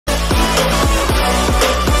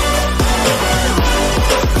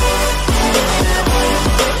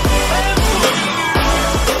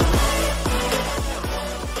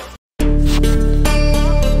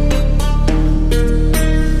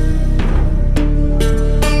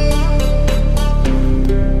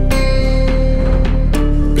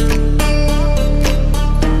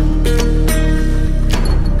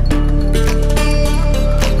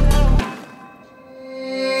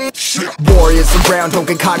around, don't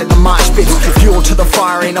get caught in the mosh pit. Fuel to the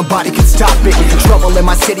fire, ain't nobody can stop it. Trouble in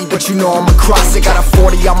my city, but you know I'm across it. Got a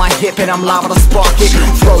 40 on my hip and I'm liable to spark it.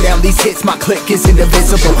 Throw down these hits, my click is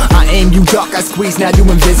indivisible. I aim, you duck, I squeeze, now you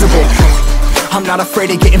invisible. I'm not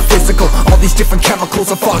afraid of getting physical. All these different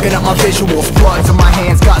chemicals are fogging up my visuals. Bloods on my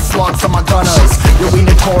hands, got slugs on my gunners. Yo, we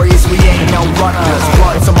notorious, we ain't no runners.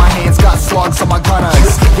 Bloods on my hands, got slugs on my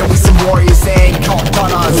gunners. Yo, we some warriors, they ain't called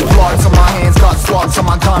gunners. Bloods on my hands, got slugs on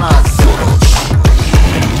my gunners.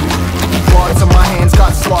 Bloods on my hands,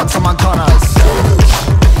 got slugs on my gunners.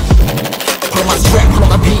 Put on my strap, put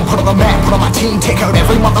on the beam, put on the map, put on my team. Take out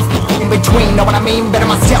every motherfucker in between. Know what I mean? Better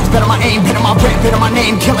myself, better my aim, better my rap, better my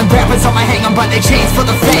name. Killing rappers on my hang, I'm by their chains for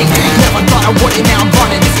the fame. Never thought I would it, now I'm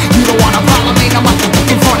running this. You don't wanna follow me, I'm out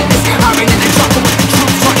in front of this. I ran in the jungle with the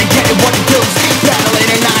troops, trying to get it what it does.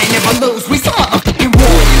 Battling and I ain't never lose, we some motherfucking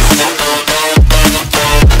warriors.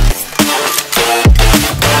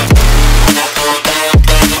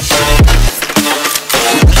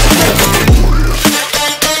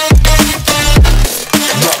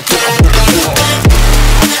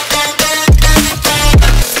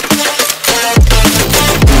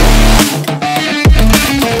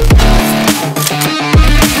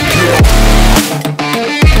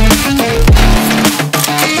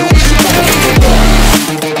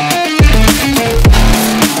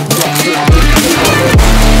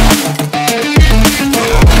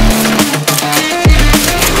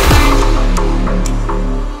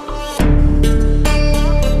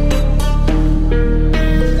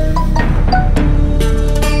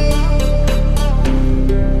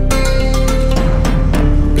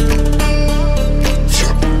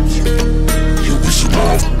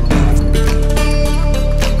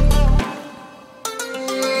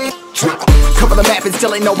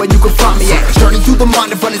 Still ain't know where you can find me at. Journey through the mind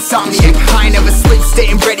of an insomniac. I ain't never sleep,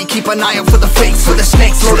 staying ready, keep an eye out for the fakes. For the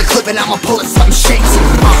snakes, load a clip and I'ma pull it, something shakes.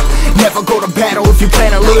 Never go to battle if you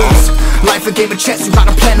plan to lose. Life a game of chess, you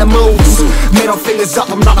gotta plan the moves. Middle fingers up,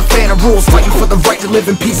 I'm not a fan of rules. Fighting for the right to live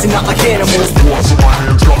in peace and not like animals. Bloods in my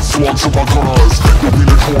hands, got slugs in my gunners. You'll be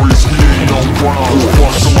notorious, we ain't no runners.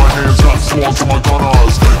 Bloods in my hands, got slugs in my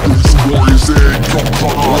gunners. You'll be some warriors, they ain't no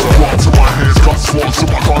gunners. Bloods in my hands, got slugs in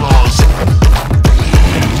my gunners.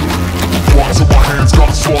 Bloods in my hands,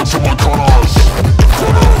 got slugs in my gunners.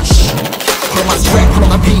 Put on my strap, put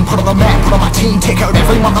on the beam, put on the map, put on my team. Take out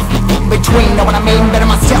every motherfucker in between. Know what I mean? Better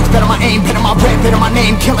myself, better my aim, better my rap, better my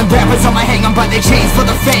name. Killing rappers on my hang, I'm by their chains for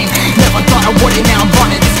the fame. Never thought I would it, now I'm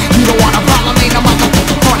running this. You don't wanna follow me, I'm out the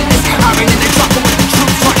front of this. I ran in the jungle with the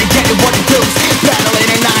troops, trying to get it what it does.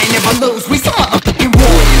 Battling and I ain't never lose, we some motherfucking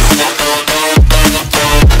warriors.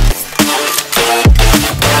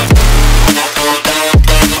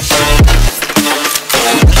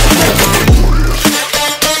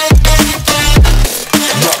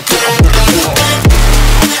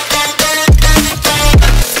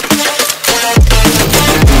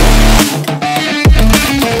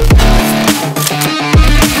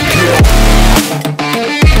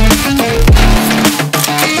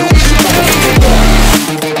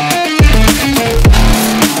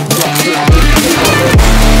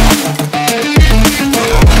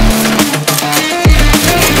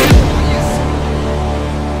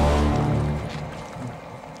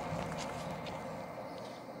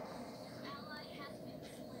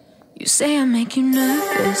 You say I make you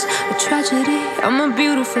nervous, a tragedy, I'm a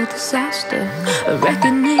beautiful disaster, a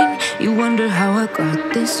reckoning, you wonder how I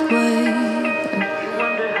got this way.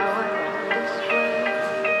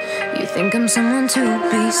 You think I'm someone to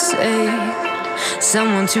be saved,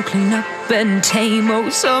 someone to clean up and tame. Oh,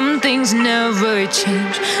 some things never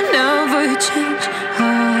change, never change.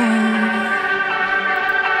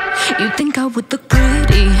 You think I would look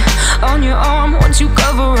pretty on your arm once you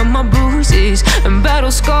cover up my bruises and battle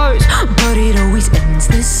scars, but it always ends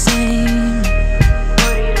the same.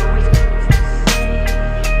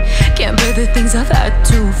 Can't bear the things I've had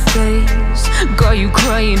to face, got you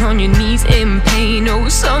crying on your knees in pain. Oh,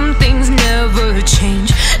 some things never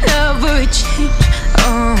change, never change.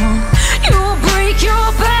 You break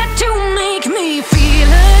your back to make me feel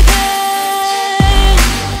again.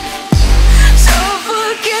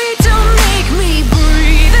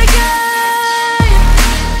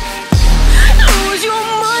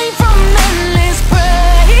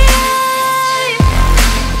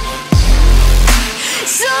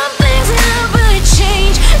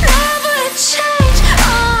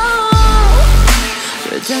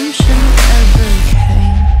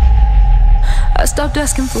 I stopped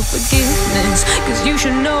asking for forgiveness, cause you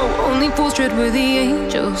should know only fools tread where the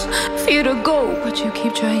angels fear to go, but you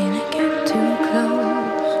keep trying to get too close.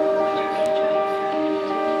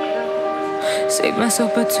 Save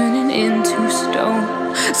myself by turning into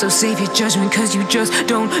stone. So save your judgment cause you just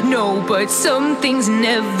don't know. But some things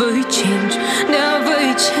never change,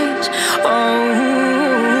 never change. Oh,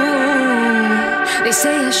 they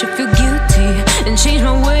say I should feel guilty and change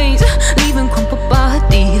my ways, leaving crumpled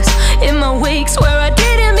bodies in my wake. Swear I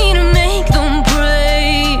didn't mean to make them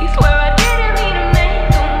break, swear I didn't mean to make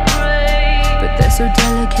them break. But they're so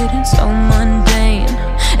delicate and so mundane,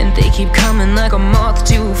 and they keep coming like a moth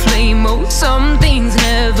to a flame. Oh, some things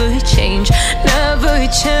never change, never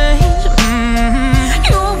change.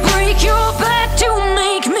 You'll break your back to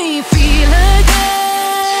make me feel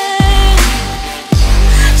again,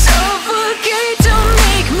 suffocate to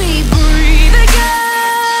make me breathe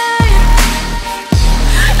again,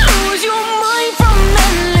 lose your mind from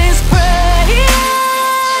endless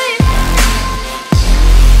pain.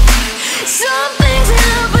 Some things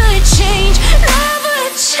never change, never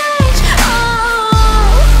change. Oh,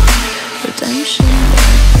 redemption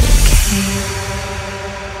never came.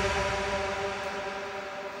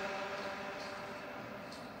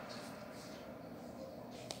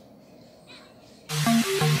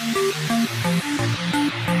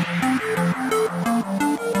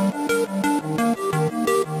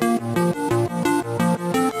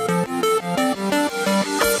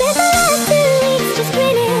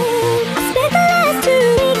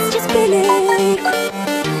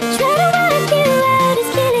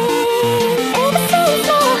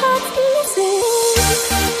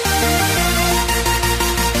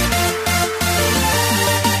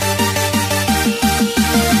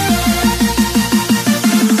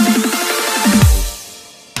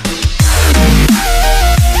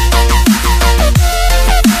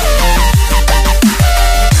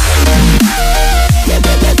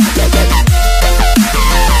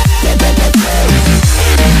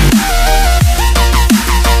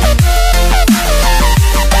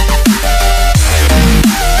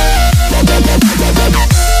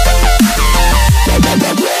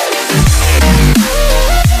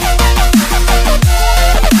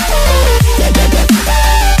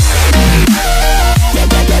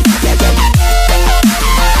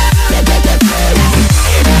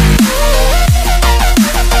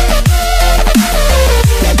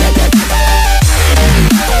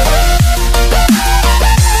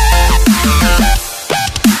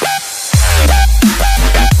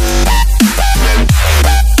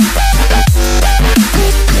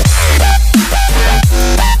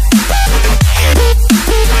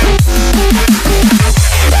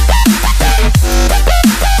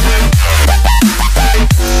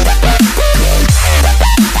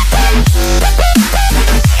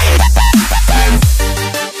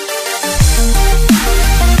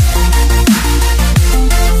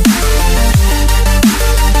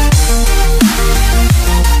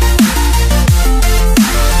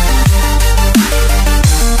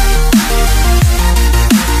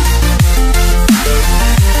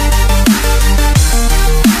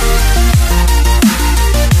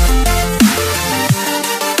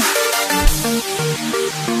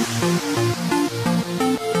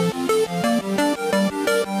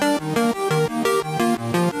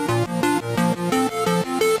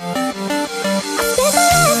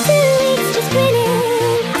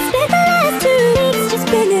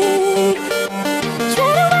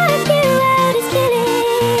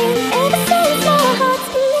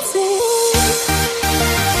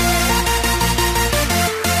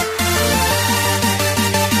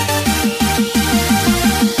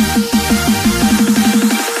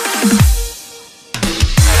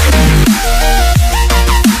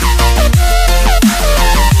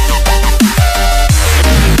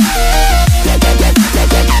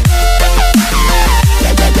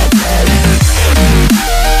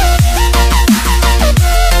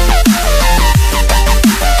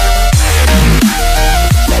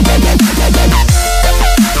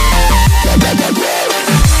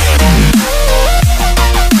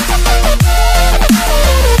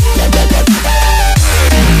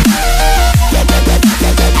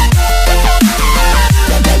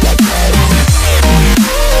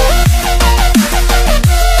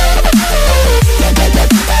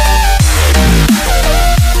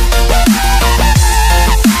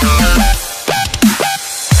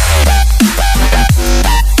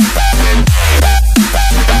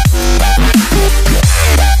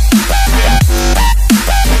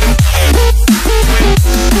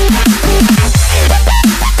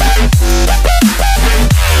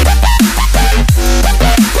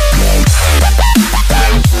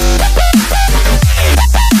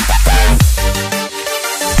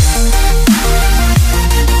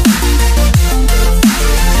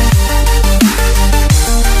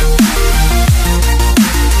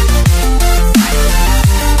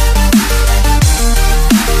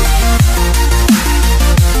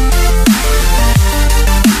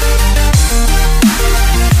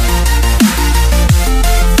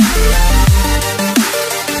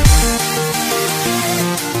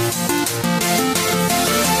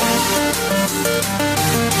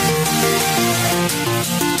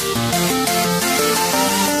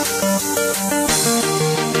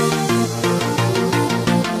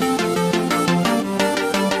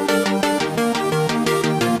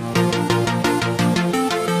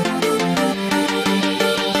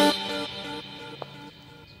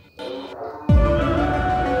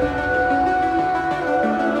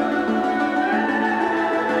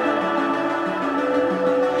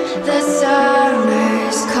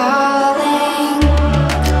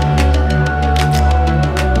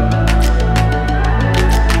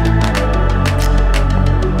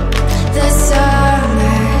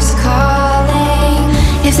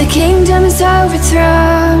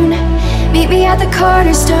 throne, meet me at the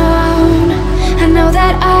cornerstone. I know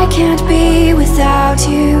that I can't be without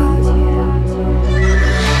you.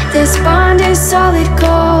 This bond is solid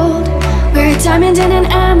gold, we're a diamond and an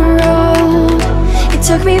emerald. It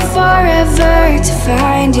took me forever to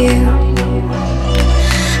find you.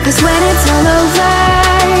 'Cause when it's all over,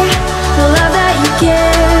 the love that you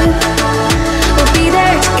give will be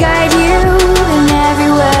there to guide you in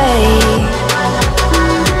every way.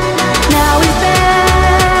 Now we've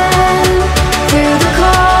been through the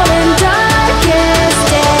cold and darkest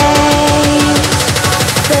days.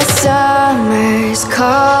 The summer's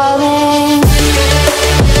calling.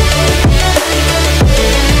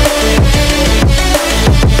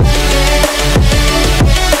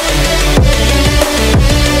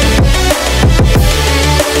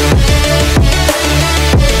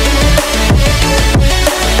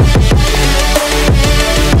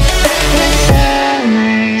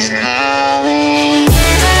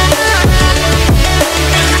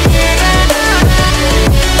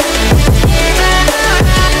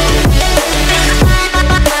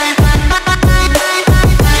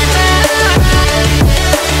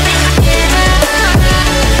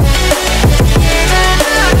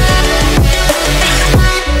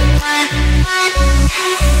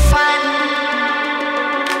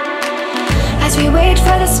 As we wait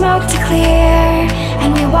for the smoke to clear and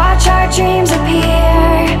we watch our dreams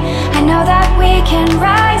appear, I know that we can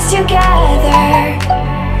rise together.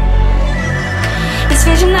 This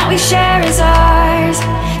vision that we share is ours.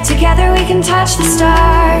 Together we can touch the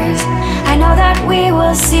stars. I know that we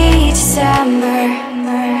will see December.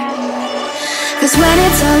 'Cause when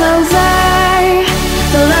it's all over,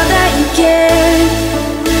 the love that you give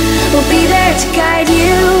will be there to guide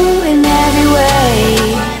you in every way.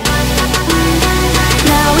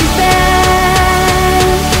 Now we've been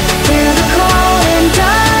through the cold and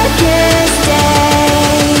darkest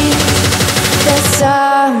days. The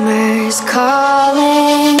summer's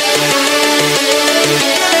calling.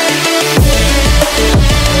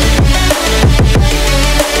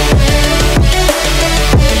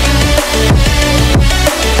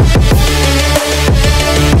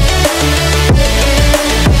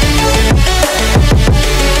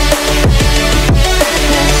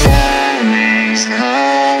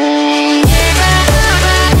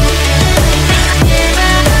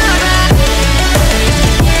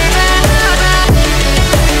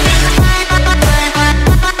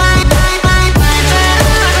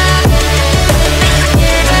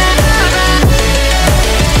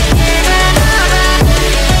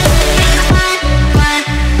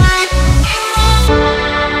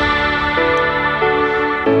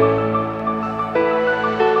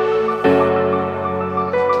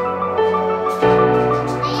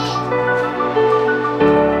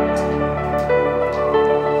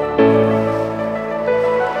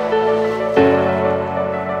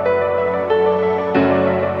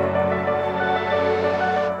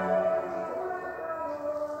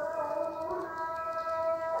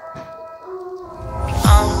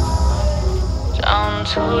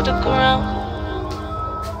 To the ground,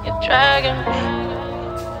 you're dragging me.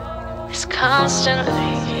 It's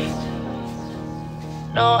constantly.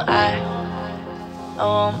 No, I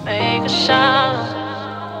won't make a sound.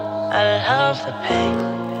 I love the pain.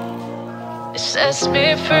 It sets me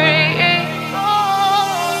free.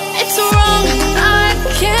 It's wrong, I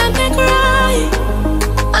can't make right.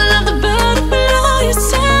 I love the better below. You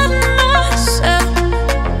said myself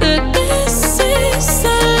that this is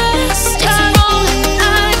the last time.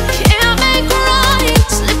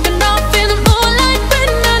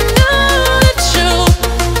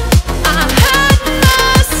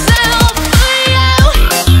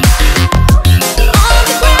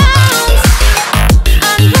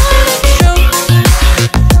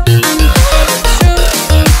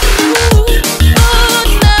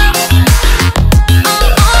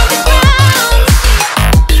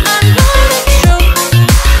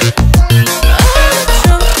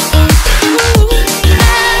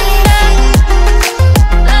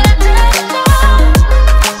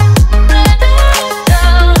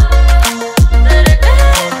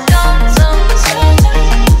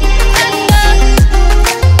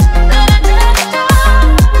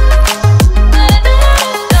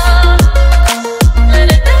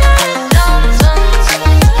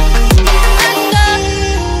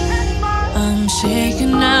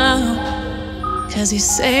 Cause you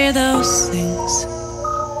say those things,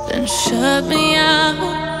 then shut me out.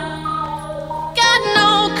 Got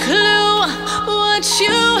no clue what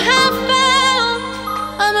you have found.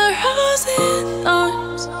 I'm a rose in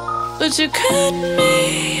thorns, but you cut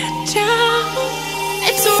me down.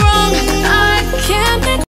 It's wrong, I can't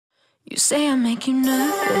think. You say I make you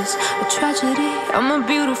nervous, a tragedy, I'm a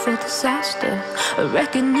beautiful disaster, a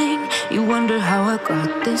reckoning. You wonder how I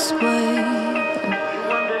got this way.